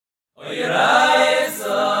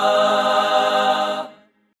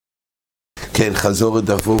כן, חזור את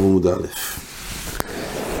דף עמוד א'.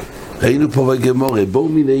 ראינו פה בגמורה, בואו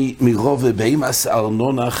מרוב בהימאס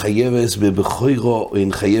ארנונה חייבס בבחוירו או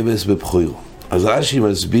אין חייבס בבחוירו. אז רש"י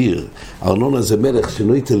מסביר, ארנונה זה מלך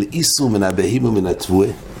שנויטל איסור מן הבהימה ומן התבואה.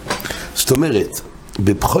 זאת אומרת,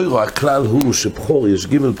 בבחוירו הכלל הוא שבחור, יש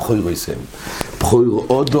ג' בחוירו יסם. בחור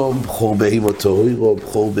אודום, בחור בהימות טהורו,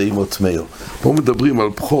 בחור בהימות טמאו. פה מדברים על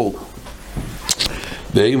בחור.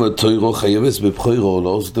 בהימות טהורו חייבס בבחוירו או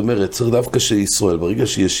לא, זאת אומרת, צריך דווקא של ישראל. ברגע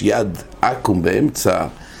שיש יד עקום באמצע,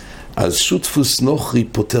 אז שותפוס נוכרי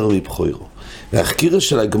פותר מבחוירו. והחקירה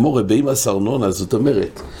של הגמורה בהימאס ארנונה, זאת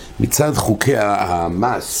אומרת, מצד חוקי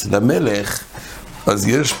המס למלך, אז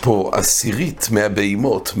יש פה עשירית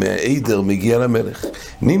מהבהימות, מהעדר מגיע למלך.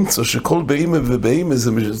 נמצא שכל בהימה ובהימה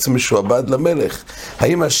זה משועבד למלך.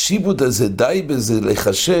 האם השיבוד הזה די בזה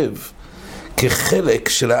לחשב כחלק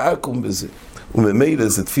של העקום בזה? וממילא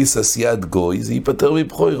זה תפיס עשיית גוי, זה ייפטר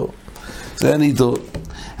מבחוירו. זה הנידון.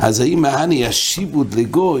 אז האם ההני השיבוד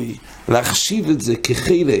לגוי, להחשיב את זה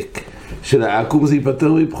כחלק של העקום, זה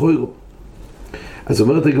ייפטר מבחוירו. אז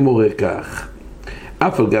אומרת הגמורה כך,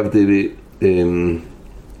 אף על גב די,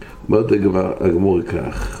 אומרת הגמורה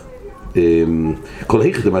כך, כל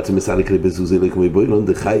היכת המצא מסלק לבזוזי לכמי בוי לא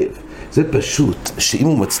נדחייב. זה פשוט שאם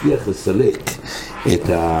הוא מצליח לסלק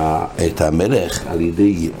את המלך על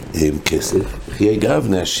ידי כסף, חיי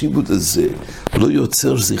גבנה, השיבוד הזה לא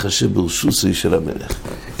יוצר שזה יחשב ברשוסי של המלך.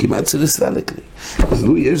 כמעט זה לסלק לי. אז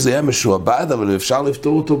לו יש, זה היה משועבד, אבל אפשר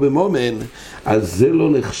לפתור אותו במומן, אז זה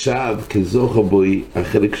לא נחשב כזוכר בוי,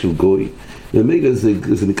 החלק של גוי. ומילא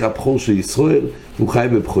זה נקרא בחור של ישראל, והוא חי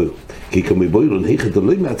בבחור. כי כמי בוי לא נהיכת,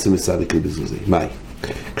 לא ימצא מסלק לבזוזי. מהי?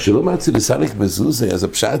 כשלא מצא לסלק בזוזי, אז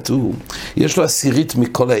הפשט הוא, יש לו עשירית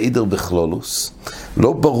מכל העדר בכלולוס,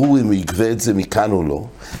 לא ברור אם הוא יגבה את זה מכאן או לא,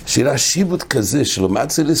 שיהיה שיבוד כזה שלא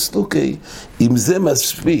מצא לסלוקי, אם זה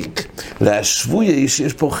מספיק, להשווי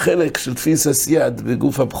שיש פה חלק של תפיס עשיית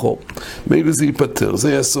בגוף הבחור. מילא זה ייפטר, זה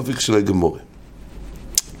היה הסופק של הגמורה.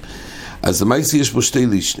 אז המייסי יש פה שתי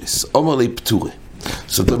לישנס, אומר לי פטורה.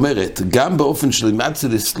 זאת אומרת, גם באופן של מצא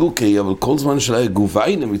לסלוקי, אבל כל זמן שלה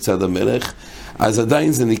גוביינה מצד המלך, אז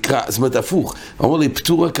עדיין זה נקרא, זאת אומרת הפוך, אומר לי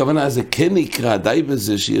פטור הכוונה, זה כן נקרא די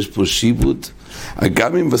בזה שיש פה שיבוד,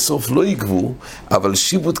 גם אם בסוף לא יגבו, אבל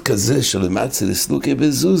שיבוד כזה של מצא לסלוקי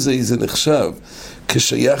בזוזי, זה נחשב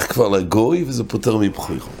כשייך כבר לגוי, וזה פותר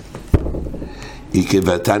מבחוירו.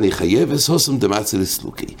 ואתני חייב וסוסם דמצא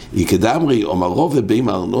לסלוקי. כדאמרי, אומרו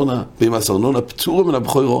ובהימאס ארנונה פטור מן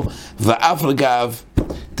הבחוירו, ואף לגב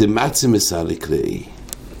דמצא מסלק לי.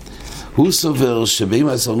 הוא סובר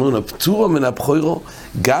שבהימאס ארנונה פטור מן הבחוירו,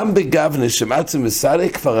 גם בגבנה שמצא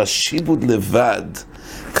מסלק כבר השיבוד לבד,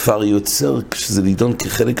 כבר יוצר כשזה נידון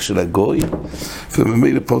כחלק של הגוי,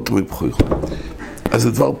 וממילא פטור מבחוירו. אז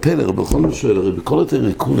זה דבר פלר, בכל מה שואל, הרי בכל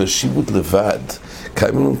התריקון השיבוד לבד,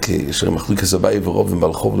 קיימנו כאשר מחליק הסבאי ורוב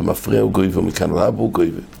ומלכוב למפריע הוא גוי ומכאן לאבו הוא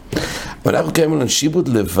גוי. ואנחנו קיימנו שיבוד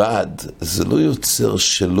לבד, זה לא יוצר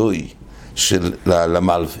שלוי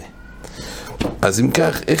למלווה. אז אם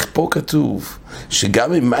כך, איך פה כתוב,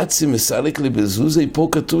 שגם אם מצא מסלק לבזוזי, פה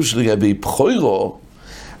כתוב שלגבי בחוירו,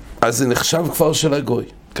 אז זה נחשב כבר של הגוי.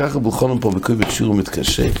 ככה בלכונם פה בקוי בקשור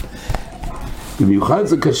מתקשה. במיוחד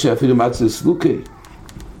זה קשה, אפילו מצא לסלוקי.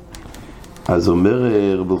 אז אומר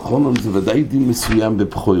רבי חנן, זה ודאי דין מסוים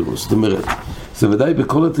בבחוירו. זאת אומרת, זה ודאי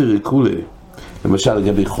בכל התריקולה, למשל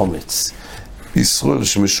לגבי חומץ. ישראל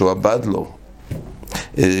שמשועבד לו,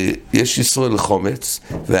 יש ישראל לחומץ,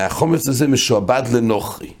 והחומץ הזה משועבד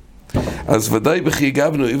לנוכרי. אז ודאי בכי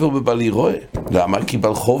גבנו עבר בבלי רואה. למה? כי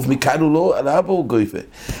בלחוב מכאן הוא לא על אבא הוא גויבה.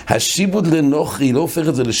 השיבוד לנוכרי לא הופך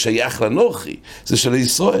את זה לשייך לנוכרי, זה של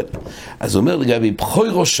ישראל. אז אומר לגבי בחוי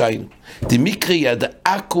ראשיים, דמיקרי יד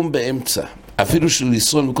עקום באמצע, אפילו של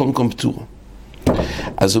ישראל מכל מקום פטור.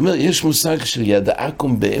 אז אומר, יש מושג של יד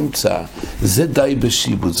עקום באמצע, זה די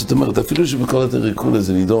בשיבוד. זאת אומרת, אפילו שבכל התריקון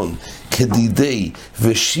הזה נידון, כדידי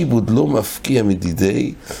ושיבוד לא מפקיע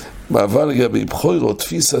מדידי, אבל לגבי בחוירו,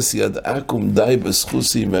 תפיסס יד עקום די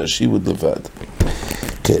בסחוסי מהשיבוד לבד.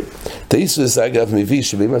 כן. תאיסוס אגב מביא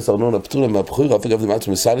שבהימאס ארנונה פטור מהבחוירו, אף אגב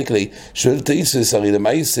דמצא מסלק לי, שואל תאיסוס, הרי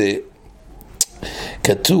למעשה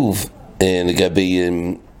כתוב לגבי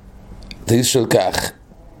תאיס של כך,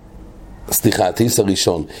 סליחה, תאיס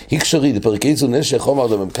הראשון, הקשרי, לפרקי זו נשך, אומר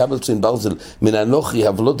לו, מקבל צין ברזל, מן הנוכרי,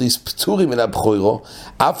 אבל לא דייס פטורי מן הבחוירו,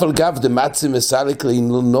 אף על גב דמצא מסלק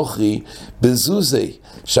לעינו נוכרי בזוזי.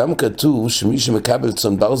 שם כתוב שמי שמקבל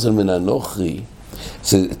צון ברזל מן הנוכרי,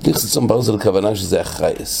 זה נכנס צון ברזל הכוונה שזה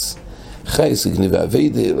החייס. חייס, גניבה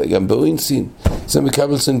אביידה, גם באוינסין, זה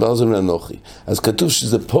מקבל צון ברזל מן הנוכרי. אז כתוב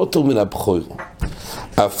שזה פוטר מן הבחוירו.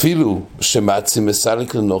 אפילו שמצי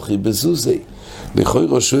מסלק לנוחי בזוזי. לכוי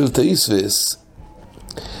ראשו אל תאיסווס,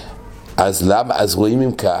 אז רואים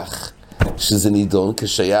אם כך, שזה נידון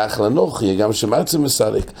כשייך לנוחי, גם שמצי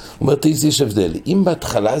מסלק. הוא אומר, תאיס יש הבדל. אם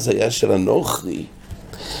בהתחלה זה היה של הנוחי,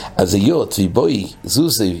 אז היות ובואי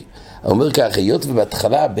זוזי, הוא אומר כך, היות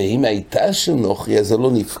ובהתחלה בהמה הייתה של נוחי, אז זה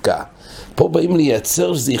לא נפקע. פה באים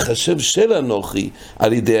לייצר שזה ייחשב של הנוחי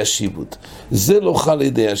על ידי השיבוד. זה לא חל על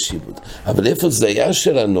ידי השיבוד. אבל איפה זה היה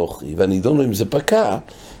של הנוחי, והנידון לו אם זה פקע,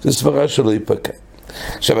 זה סברה שלא ייפקע.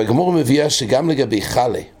 עכשיו הגמור מביאה שגם לגבי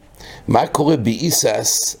חלה, מה קורה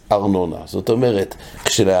באיסס ארנונה? זאת אומרת,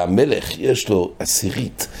 כשלמלך יש לו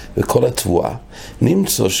עשירית וכל התבואה,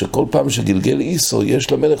 נמצא שכל פעם שגלגל איסו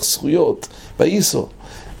יש למלך זכויות באיסו.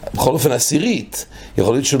 בכל אופן עשירית,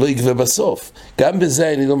 יכול להיות שלא יגבה בסוף. גם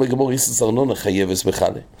בזה אני לא מגמור איסס ארנונה חייבס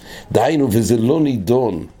בחלה. דהיינו, וזה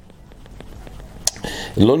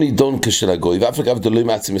לא נידון כשל הגוי, ואף אגב דלוי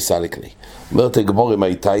מעצי מסלק לי. אומרת הגמור עם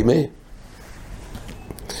הייתיימה,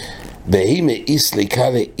 בהימה איס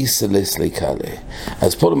ליקלה, איס לס ליקלה.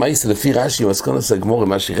 אז פה למעשה לפי רש"י, מסקונס הגמור,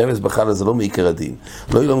 מה שחייבס בחלה זה לא מעיקר הדין.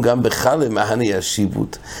 לא ילום גם בחלה מהני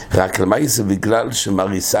השיבוד. רק למעשה בגלל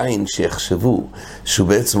שמריסיין שיחשבו שהוא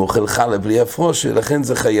בעצם אוכל חלה בלי הפרוש, ולכן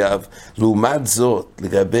זה חייב. לעומת זאת,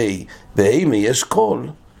 לגבי בהימה יש קול,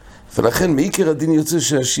 ולכן מעיקר הדין יוצא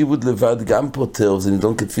שהשיבוד לבד גם פותר, זה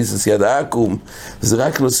נידון כתפיסת יד העקום, זה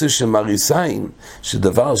רק נושא שמריסיין,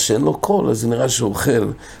 שדבר שאין לו קול, אז זה נראה שהוא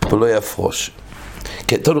אוכל ולא יפרוש.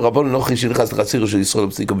 כתוב רבון נוחי שנכנס לחצר של ישראל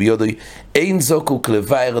בפסיקו ביודוי, אין זוקוק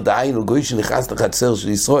לבאר דהיינו, גוי שנכנס לחצר של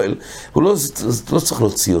ישראל, הוא לא צריך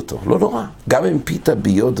להוציא אותו, לא נורא. גם אם פיתה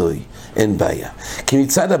ביודוי, אין בעיה. כי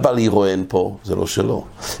מצד הבא להירואן פה, זה לא שלו.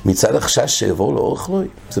 מצד החשש שיבוא לאורך לוי,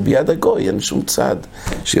 זה ביד הגוי, אין שום צד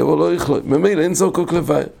שיבוא לאורך לוי. ממילא אין זוקוק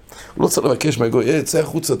לבאר. הוא לא צריך לבקש מהגוי, יצא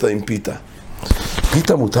החוצה אתה עם פיתה.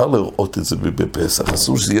 פיתה מותר לראות את זה בפסח,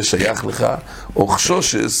 אסור שזה יהיה שייך לך, או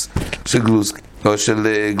חשושס של גלוסקי. או של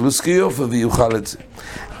גלוסקי יופה ויוכל את זה.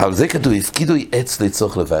 אבל זה כתוב, הפקידו עץ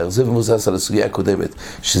לצורך לבאר, זה ומוזס על הסוגיה הקודמת,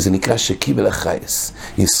 שזה נקרא שקיבל החייס.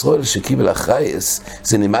 ישראל שקיבל החייס,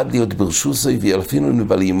 זה נמד להיות ברשוסוי וילפינו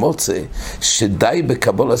נבלי מוצא, שדי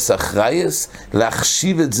בקבול הסחרייס,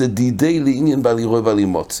 להחשיב את זה דידי לעניין בעלי רוי בעלי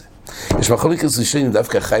מוצא. יש מחלוקת ראשונים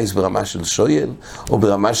דווקא חייס ברמה של שויל, או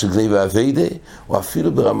ברמה של גני ואביידה, או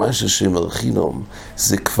אפילו ברמה של שם ארכינום.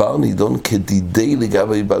 זה כבר נידון כדידי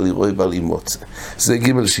לגבי בעלי רוי בעלי מוצא. זה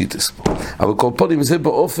ג' שיטס פה. אבל כל פעם זה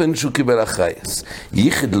באופן שהוא קיבל החייס.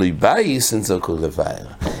 ייחד לו בייס אין זוקו לבאר.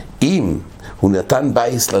 אם הוא נתן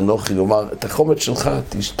בייס לנוחי, לומר, את החומץ שלך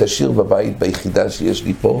תשאיר בבית ביחידה שיש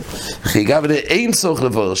לי פה, חיגב אין צורך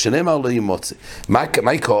לבאר, שנאמר לא ימוצא.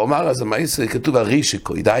 מה יקרה? אומר, אז המייס כתוב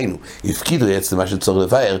הרישיקו, דהיינו, הפקידו יצא מה שצורך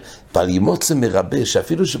לבאר, אבל ימוצא מרבה,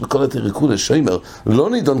 שאפילו שבכל התריקו לשוימר, לא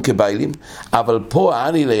נידון כביילים, אבל פה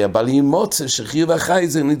העני לי, אבל ימוצא שחיוב החי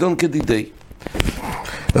זה נידון כדידי.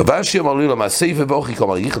 רבשי אמר לי למה, סייף ובאוכי,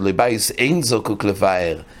 כלומר, ייחד לבייס אין זוקוק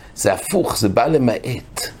לבאר, זה הפוך, זה בא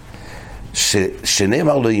למעט.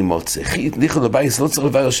 שנאמר לו ימוצא, ייחד לבייס לא צריך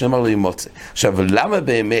לבאר שנאמר לו ימוצא. עכשיו, למה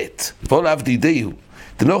באמת? פה לאו דידיהו.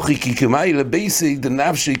 דנוחי כי כמאי לבייסי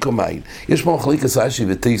דנפשי כמאי. יש פה מחלוקת רש"י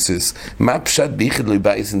ותייסס, מה פשט בייחד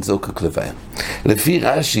לבייס אין זוקוק לבאר? לפי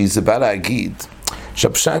רש"י זה בא להגיד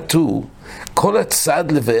שהפשט הוא כל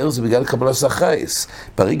הצד לבאר זה בגלל קבלת החייס.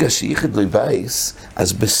 ברגע שייחד לבייס,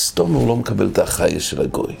 אז בסתום הוא לא מקבל את החייס של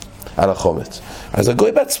הגוי על החומץ. אז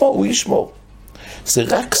הגוי בעצמו הוא ישמור. זה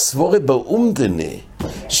רק סבורה באומדנה,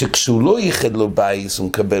 שכשהוא לא ייחד לו בייס, הוא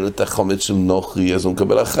מקבל את החומץ של נוחי, אז הוא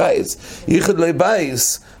מקבל החייס. ייחד לו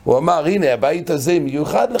בייס, הוא אמר, הנה, הבית הזה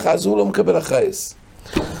מיוחד לך, אז הוא לא מקבל החייס.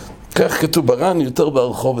 כך כתוב בר"ן, יותר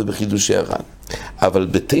ברחוב ובחידושי הר"ן. אבל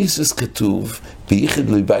בתייסס כתוב, בייחד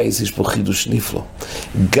לו בייס יש פה חידוש נפלא.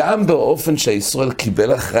 גם באופן שהישראל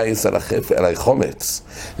קיבל החייס על החומץ,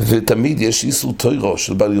 ותמיד יש איסור תוירו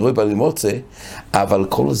של בעלי רוי בעלי מוצא, אבל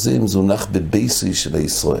כל זה מזונח בבייסי של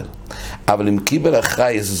הישראל. אבל אם קיבל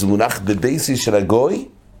החייס זה מונח בבייסי של הגוי,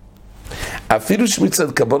 אפילו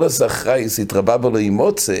שמצד קבולת החייס התרבה בו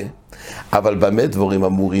לאימוצה, אבל באמת דברים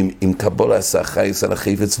אמורים עם קבולת החייס על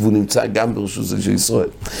החפץ, והוא נמצא גם ברשות של ישראל.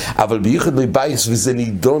 אבל בייחד לו בייס, וזה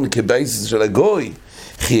נידון כבייס של הגוי,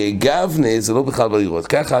 חי גבנה זה לא בכלל לא לראות.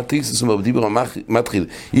 ככה התייסס אומר בדיבר מתחיל,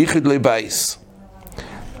 ייחד לו בייס.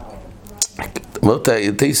 אומר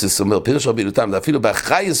תייסס, אומר פירש רבי לותם, אפילו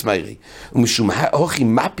בחייס מיירי, ומשום הוכי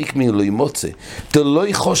מפיק מן לא ימוצא,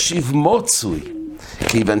 תלוי חושיב מוצוי,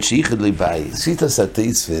 כיוון שייחד לי בייס, שיטס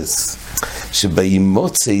התייסס,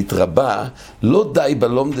 שבימוצא התרבה, לא די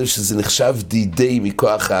בלומדה שזה נחשב דידי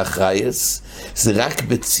מכוח החייס, זה רק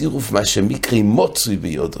בצירוף מה שמקרי מוצוי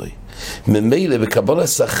ביודוי. ממילא בקבלה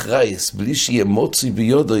סחרייס, בלי שיהיה מוצי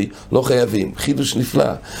ביודוי, לא חייבים. חידוש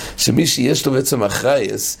נפלא, שמי שיש לו בעצם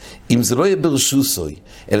אחרייס, אם זה לא יהיה ברשוסוי,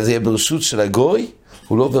 אלא זה יהיה ברשות של הגוי,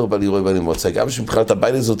 הוא לא עובר בלי רוי בלי מוצא, גם שמבחינת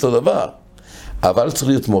הבית זה אותו דבר. אבל צריך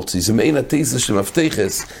להיות מוצי, זה מעין התיסה של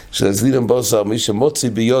מפתחס, של הזלילם בוסר, מי שמוצי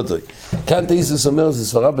ביודוי. כאן תיסס אומר, זה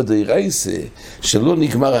סברה בדיירייסה, שלא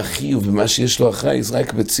נגמר החיוב במה שיש לו אחרייס,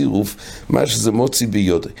 רק בצירוף, מה שזה מוצי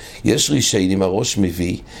ביודוי. יש רישיינים, הראש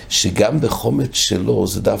מביא, שגם בחומץ שלו,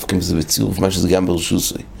 זה דווקא אם זה בצירוף, מה שזה גם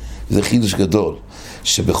ברשוסי. זה חידוש גדול,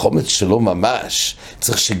 שבחומץ שלו ממש,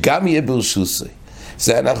 צריך שגם יהיה ברשוסי.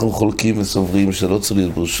 זה אנחנו חולקים וסוברים שלא צריך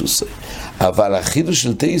להיות ברשוסי. אבל החידוש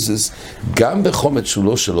של תייסס, גם בחומץ שהוא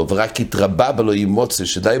לא שלו, ורק התרבה בלו עם מוצא,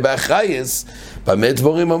 שדי באחרייס, במה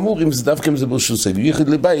דבורים אמורים, זה דווקא אם זה ברשוסי, ויחד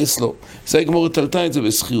לבייס לו. זה הגמורה תלתה את זה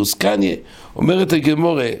בסחירוס קניה, אומרת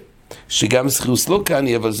הגמורה, שגם סחירוס לא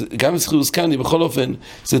קניה, אבל גם סחירוס קניה, בכל אופן,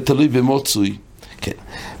 זה תלוי במוצוי. כן.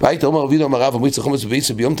 והיית אומר רבינו אמר רב, אמרי צחומץ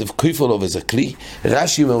בביצה ביום טב כיפו לו וזה כלי,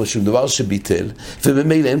 רש"י אומר שהוא דבר שביטל,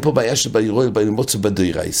 וממילא אין פה בעיה שבאירוע בלימוצה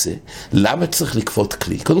בדיירייסה, למה צריך לקפות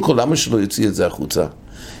כלי? קודם כל, למה שלא יוציא את זה החוצה?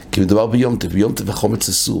 כי מדובר ביום טב החומץ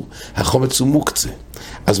אסור, החומץ הוא מוקצה.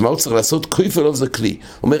 אז מה הוא צריך לעשות? כיפו לו וזה כלי.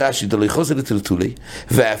 אומר רש"י, דלוי חוזר לטלטולי,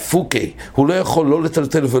 והפוקי, הוא לא יכול לא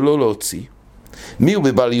לטלטל ולא להוציא. מי הוא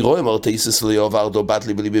בבעל ירוי, אמר תייסס לא יעבר דו בת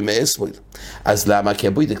לי בליבי מאסמויל. אז למה? כי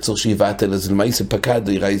הבוי דקצור שיבטל, אז למה יסה פקד,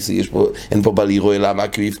 אין פה בעל ירוי, למה?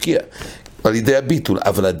 כי הוא הבקיע. על ידי הביטול,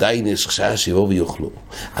 אבל עדיין יש חשש שיבואו ויוכלו.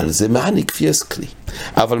 על זה מעניק כפייס כלי.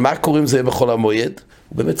 אבל מה קורה אם זה בכל המועד?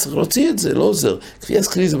 הוא באמת צריך להוציא את זה, לא עוזר. כפייס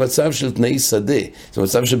כלי זה מצב של תנאי שדה, זה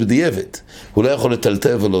מצב שבדיעבד. הוא לא יכול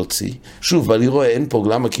לטלטל ולהוציא. שוב, בעל ירוי אין פה,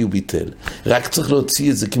 למה? כי הוא ביטל. רק צריך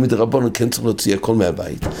להוציא את זה, כי מדרבון כן צריך להוציא הכל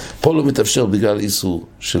מהבית. פה לא מתאפשר בגלל איסור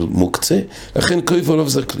של מוקצה, לכן כיפו לו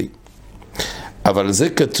וזה כלי. אבל זה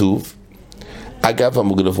כתוב, אגב,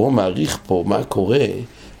 המדלוב מעריך פה מה קורה,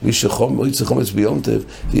 מי שחומץ חומץ ביום טב,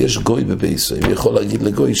 ויש גוי בבייסו, הוא יכול להגיד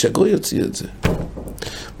לגוי, שהגוי יוציא את זה.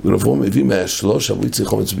 המדלוב מביא מהשלוש, המועצה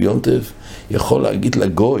חומץ ביום טב, יכול להגיד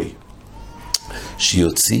לגוי,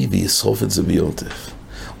 שיוציא וישרוף את זה ביום טב.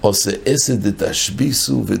 עושה אסד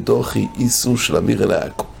דתשביסו ודוחי איסור של אמיר אל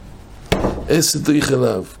העכו. אסד דוח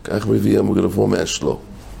אליו, כך מביא המדלוב מהשלו.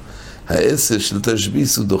 האסד של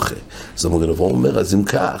תשביסו דוחה. אז המדלוב אומר, אז אם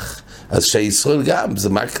כך, אז שהישראל גם, זה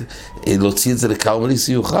מה, להוציא את זה לקרמליס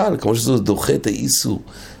יוכל, כמו שזה דוחה את האיסור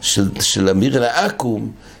של אמיר אל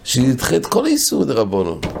העכום, שידחה את כל האיסור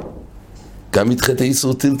דרבנן. גם ידחה את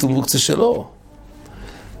האיסור טילטול מוקצה שלו.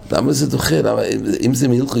 למה זה דוחה? למה, אם זה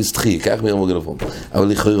מהילכו יסתחי, כך מיר מגלבון. אבל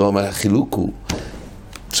לכאורה החילוק הוא,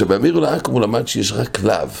 שבאמיר אל העכום הוא למד שיש רק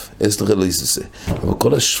לאו, אסתר לא יססה. אבל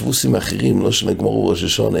כל השבוסים האחרים, לא שנגמור בראש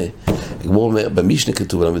השונה, הגמור אומר, במשנה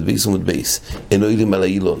כתוב, למד בייס ומד בייס, אין אוהלים על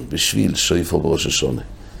האילון, בשביל שויפו בראש השונה.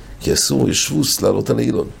 כי אסור יש שבוס לעלות על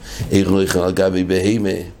האילון. אירנו איכן על גבי בהימה,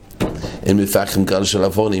 אין מפחים גל של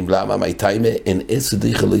אבונים, למה? מי תיימה? אין עשה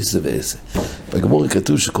דיכה לא יסה ועשה. בגמור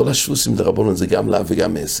כתוב שכל השבוסים דרבנן זה גם לאו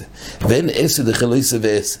וגם עשה. ואין עשה דיכה לא יסה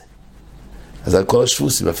ועשה. אז על כל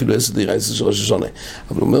השבוסים, אפילו עשר דיירייסה של ראש השונה.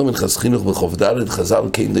 אבל הוא אומר מנחס חינוך בחוב ד' חז"ל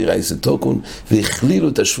כן דיירייסה תוקון, והכלילו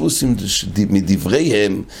את השבוסים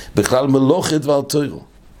מדבריהם בכלל מלוכת ועל תוירו,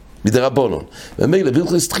 מדרבנן. ומילא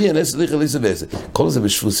בלכו יסתחיין עשר דיירייסה לא יסה ועשה. כל זה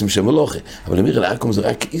בשבוסים של מלוכה. אבל אמיר אל העכום זה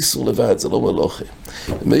רק איסור לבד, זה לא מלוכה.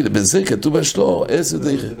 ומילא בזה כתוב בשלו עשר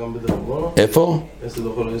דיירייסה. זה גם בדרבנן? איפה? עשר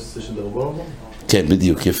דיירייסה של דרבנן? כן,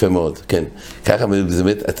 בדיוק, יפה מאוד, כן. ככה,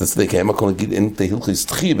 באמת, אתה צודק, היה מקום להגיד, אין את ההלכו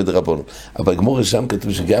יסתחי בדרבנן. אבל גמור שם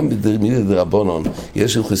כתוב שגם בדרבנן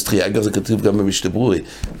יש הלכו יסתחי. אגב, זה כתוב גם במשתברוי,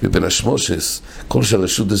 בבין השמושס, כל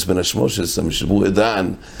שהרשודס בין השמושס, המשתברוי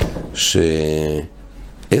דן,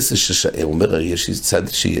 שעשר ששעה, הוא אומר, יש צד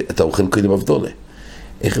שאתה אוכל קודם אבדולה.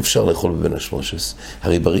 איך אפשר לאכול בבין השמושס?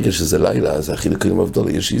 הרי ברגע שזה לילה, אז הכי לקודם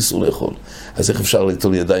אבדולה, יש איסור לאכול. אז איך אפשר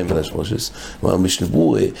ליטול ידיים בין השמושס? הוא אומר,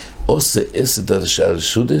 משתברוי, עושה עשר שעל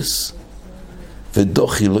שודס,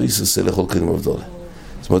 ודוחי לא יססה לאכול קודם אבדולה.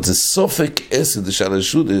 זאת אומרת, זה סופק עשר שעל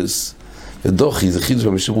השודס, ודוחי, זה חידוש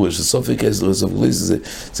במשתברוי, שסופק עשר,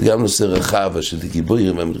 זה גם נושא רחב, של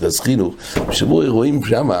גיבורים, המרכז חינוך. במשתברוי רואים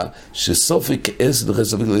שמה, שסופק עשר דוחי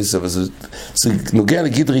סופק לא יססה, אבל זה נוגע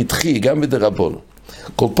לגדרי תחי, גם בדרבנן.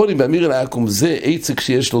 כל פונים באמיר אל העכום זה עצק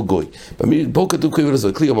שיש לו גוי. פה כתוב כוי ולזו,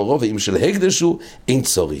 כלי אומר רוב, אם של הקדש הוא, אין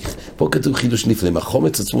צורך. פה כתוב חידוש נפלא,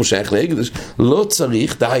 החומץ עצמו שייך להקדש, לא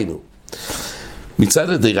צריך, דהיינו. מצד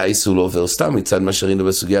הדיירייסה הוא לא עובר סתם, מצד מה שראינו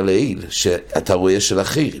בסוגיה לעיל, שאתה רואה של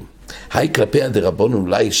אחרים. היי כלפי הדרבנן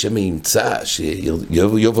אולי שמא ימצא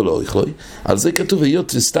שיובו לא יכלוי, על זה כתוב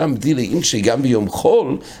היות וסתם דילי אם שגם ביום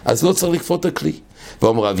חול, אז לא צריך לקפות הכלי.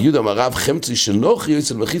 ואומר רב יהודה, אמר רב, חמצי של נוחי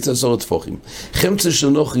יוצא למחיצה 10 טפוחים. חמצי של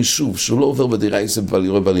נוחי שוב, שהוא לא עובר בדירייסה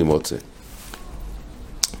בלירוי בלימוצה.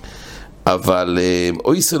 אבל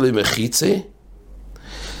אויסר למחיצה,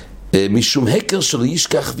 משום הקר שלא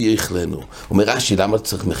ישכח ויאכלנו. אומר רש"י, למה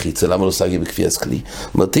צריך מחיצה? למה לא סגי בכפיית כלי?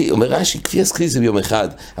 אומר רש"י, כפיית כלי זה ביום אחד,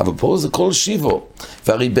 אבל פה זה כל שיבו.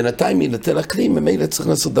 והרי בינתיים ינטל הכלי, ממילא צריך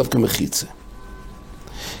לעשות דווקא מחיצה.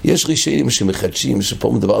 יש ראשונים שמחדשים,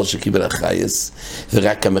 שפה מדבר שקיבל החייס,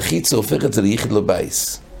 ורק המחיצה הופך את זה ליחיד לא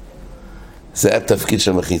בייס. זה התפקיד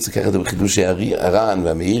של המחיצה, ככה זה בחידוש הר"ן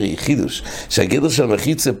והמאירי, חידוש, שהגדר של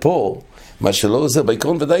המחיצה פה, מה שלא עוזר,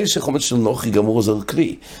 בעיקרון ודאי שחומץ של נוחי גמור עוזר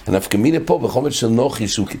כלי. הנפקא מינה פה בחומץ של נוחי,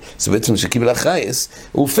 זה בעצם שקיבל החייס,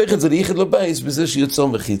 הוא הופך את זה ליחיד לא בייס, בזה שיוצר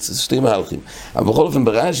מחיצה, זה שתי מהלכים. אבל בכל אופן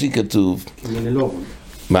ברש"י כתוב...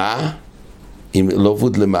 מה? אם לא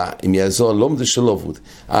ווד למה? אם יעזור הלומדה של לא ווד.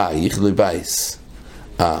 יחיד לא בייס.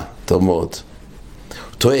 טוב מאוד.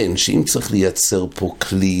 הוא טוען שאם צריך לייצר פה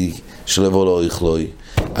כלי שלא יבוא לא יכלוי,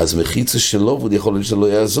 אז מחיצה של לא ווד יכול להיות שלא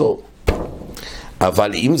יעזור.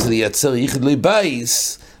 אבל אם זה לייצר יחיד לא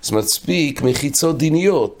בייס, אז מצפיק מחיצות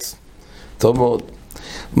דיניות. טוב מאוד.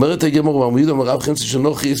 אומרת הגמור, ומעמידו מרב חמצי של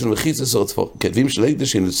נוחי יש למחיצה סורתפו. כתבים של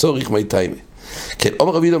הקדש אין לצורך מי טיימה. כן,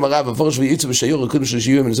 אומר רבי מרב, הפורש וייצא בשיור, קודם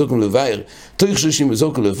 30 יום נזוקם לבייר, תויך 30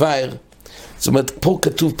 נזוקם לבייר. זאת אומרת, פה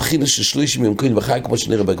כתוב בחינה של 30 יום כהן בחג, כמו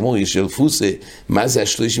שנראה בגמור, יש אלפוסה, מה זה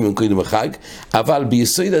 30 יום כהן בחג, אבל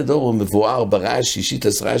ביסוד הדור הוא מבואר ברש"י,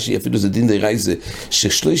 שיטת רש"י, אפילו זה דין די רייזה,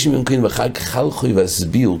 ש30 יום כהן בחג חלחוי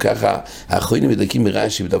והסביר, ככה האחרונים מדלקים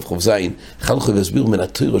מרש"י בדף חובזין, חלחוי והסביר מן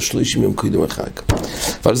התורה 30 יום כהן בחג.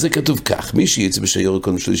 אבל זה כתוב כך, מי שיצא בשיור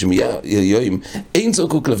קודם 30 יום, אין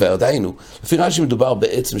זוקוק לבר, דיינו. לפי רש"י מדובר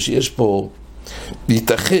בעצם שיש פה,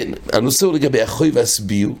 ייתכן, הנושא הוא לגבי החוי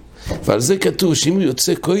והסביר, ועל זה כתוב שאם הוא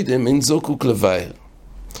יוצא קודם אין זוקוק לבאר.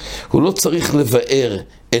 הוא לא צריך לבאר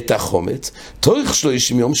את החומץ. תורך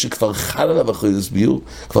 30 יום שכבר חל עליו אחרי הסביר,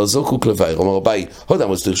 כבר זוקוק לבאר. אומר רבי, עוד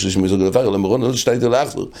אמר תורך 30 יום זוקוק לבאר, למרון לא שתייתו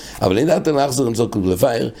לאחזור. אבל אין דעת לאחזור עם זוקוק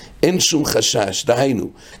לבאר, אין שום חשש, דהיינו.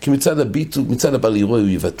 כי מצד הביטו, מצד הבא לירוי הוא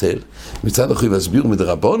יבטל. מצד אחרי והסביר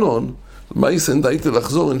מדרבנון, מה יסן דייתו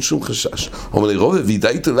לחזור, אין שום חשש. אומר לי, רובה,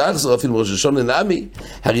 ודייתו לחזור, אפילו ראש השון נעמי,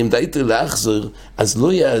 הרי אם דייתו לחזור, אז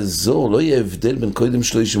לא יעזור, לא יהיה הבדל בין קודם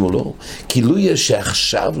 30 או לא, כי לא יהיה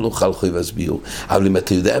שעכשיו לא חל חוי והסביר, אבל אם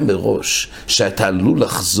אתה יודע מראש, שאתה עלול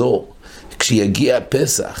לחזור, כשיגיע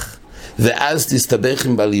הפסח, ואז תסתבך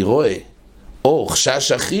עם בלירוי, או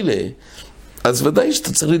חשש אכילה, אז ודאי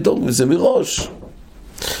שאתה צריך לדאוג בזה מראש.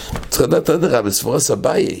 צריך לדעת הדרה, בספור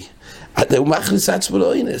הסביי, הוא מכניס עצמו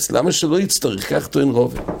לא אינס, למה שלא יצטרך, כך טוען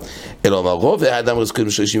רובה. אלא אמר רובה, האדם רזקוים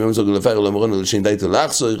 30 יום זוקו לבאר, לא אמרנו שאין דייתו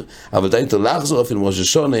לחזור, אבל דייתו לחזור אפילו ראש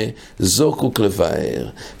השונה, זוקוק לבאר.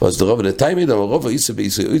 ואז דרובה לתיימד, אמר רובה, איסה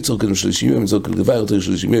באיסה יויצור, קודם 30 יום זוקו לבאר, תוך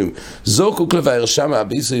 30 יום, זוקוק לבאר, שמה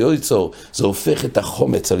באיסה יויצור, זה הופך את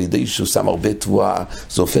החומץ, על ידי שהוא שם הרבה תבואה,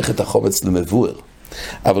 זה הופך את החומץ למבואר.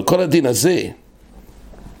 אבל כל הדין הזה,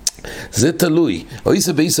 זה תלוי.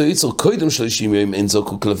 אויסה באיסה יויצור קודם 30 יום אין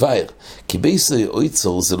זוקוק לבאר. כי באיסה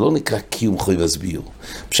יויצור זה לא נקרא קיום חוי והסביר.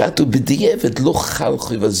 פשוט הוא בדיעבד לא חל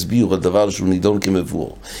חוי והסביר על דבר שהוא נידון כמבואר.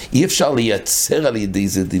 אי אפשר לייצר על ידי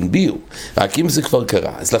זה דין ביר. רק אם זה כבר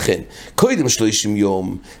קרה. אז לכן, קודם 30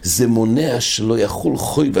 יום זה מונע שלא יחול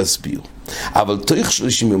חוי והסביר. אבל תוך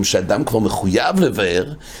 30 יום שאדם כבר מחויב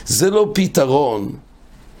לבאר, זה לא פתרון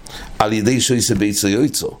על ידי שאויסה באיסה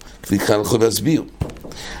יויצור. כפי כאן חוי והסביר.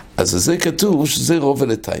 אז זה כתוב שזה רוב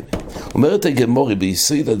ולתיים. אומרת הגמורי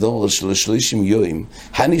ביסוד הדור של 30 יום,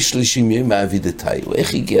 הני 30 יום מעבידתיי.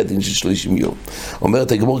 איך הגיע הדין של 30 יום?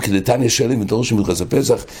 אומרת הגמורי, כדתניא שואלים ודורשים ברכת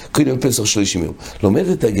הפסח, קודם פסח 30 יום.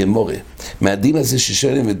 לומדת הגמורי, מהדין הזה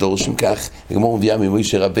ששואלים ודורשים כך, הגמורי מביאה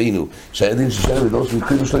ממוישה רבינו, שהיה דין ששואלים ודורשים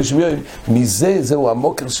קודם 30 יום, מזה זהו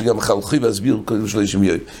המוקר שגם חלחי והסביר קודם 30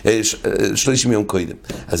 יום, 30 יום קודם.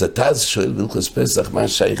 אז אתה שואל ברכת פסח, מה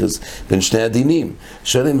השייכות בין שני הדינים?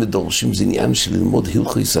 שואלים ודורשים זה עניין של ללמוד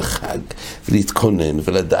הלכות החג ולהתכונן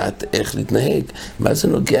ולדעת איך להתנהג. מה זה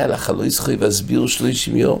נוגע לך? לא יזכוי והסביר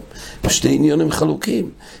 30 יום. שתי עניונים חלוקים.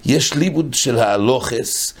 יש לימוד של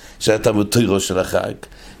ההלוכס שאתה בתוירו של החג,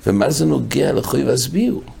 ומה זה נוגע לחוי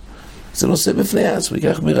והסביר? זה נושא בפני עצמי,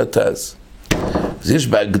 כך מרתז. אז יש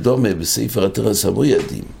בהקדומה בספר התרס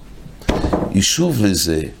המוידים יישוב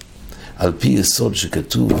לזה על פי יסוד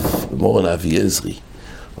שכתוב במורן אבי עזרי.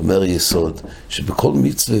 אומר יסוד שבכל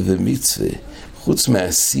מצווה ומצווה, חוץ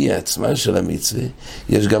מהעשייה עצמה של המצווה,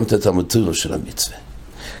 יש גם את התמותירו של המצווה.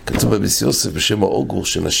 כתוב בביס יוסף בשם האוגור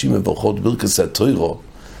שנשים מברכות ברכת התוירו.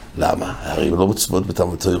 למה? הרי לא מצוות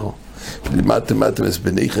בתמותירו. לימדתם את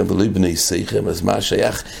בניכם ולא בני שיכם, אז מה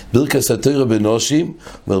שייך ברכס התורה בנושים?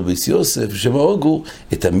 אומר ביס יוסף, שבאוגו,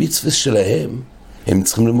 את המצווה שלהם, הם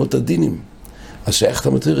צריכים ללמוד את הדינים. אז שייך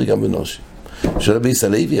תלמוד תורה גם בנושים. שואל רבי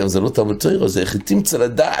הלוי, אבל זה לא תלמוד תורה, זה איך תמצא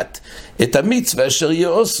לדעת את המצווה אשר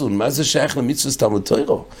יעשון. מה זה שייך למצווה תלמוד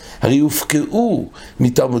תורה? הרי הופקעו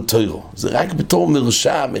מתלמוד תורה. זה רק בתור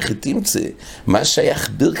מרשם, איך תמצא. מה שייך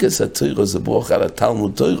ברכס התורה זה ברוך על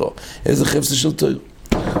התלמוד תורה. איזה חפץ של תורה.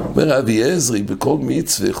 אומר רבי עזרי, בכל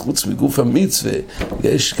מצווה, חוץ מגוף המצווה,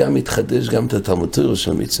 יש גם, מתחדש גם את התלמוד תורה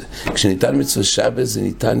של המצווה. כשניתן מצווה שבת, זה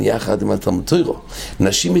ניתן יחד עם התלמוד תורה.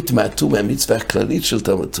 נשים התמעטו מהמצווה הכללית של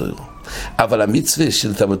תלמוד תורה. אבל המצווה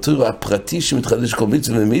של תלמוד תורה הפרטי שמתחדש כל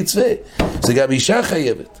מצווה ומצווה, זה גם אישה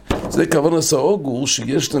חייבת. זה כוון הסאוגור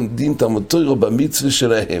שיש להם דין תלמוד תורה במצווה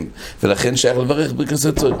שלהם, ולכן שייך לברך ברכס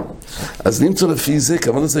התורה. אז נמצא לפי זה,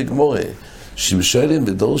 כוון הזה גמורה, שמשלם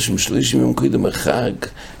ודורשים 30 יום קודם החג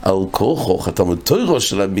על כוחו, התלמוד תורה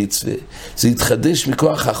של המצווה, זה יתחדש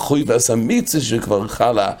מכוח החוי ועשה מצווה שכבר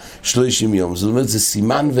חלה 30 יום. זאת אומרת, זה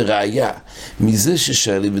סימן וראיה מזה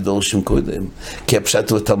ששאלים ודורשים קודם. כי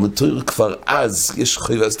הפשט בתלמוד תורה כבר אז יש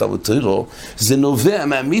חוי ועשה תלמוד תורה, זה נובע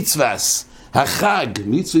מהמצווה. החג,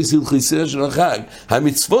 מצווה סלחיסיה של החג,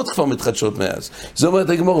 המצוות כבר מתחדשות מאז. זאת אומרת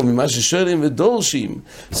הגמרא, ממה ששואלים ודורשים,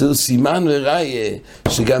 זה סימן וראיה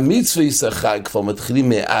שגם מצווה החג כבר מתחילים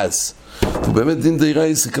מאז. ובאמת דין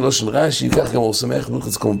דייראי זה כלו של רש"י, כך גם הוא שמח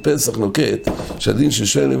בלחץ כמו פסח נוקט, שהדין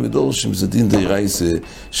ששואלים ודורשים זה דין דייראי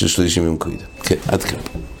של 30 יום קודם. כן, עד כאן.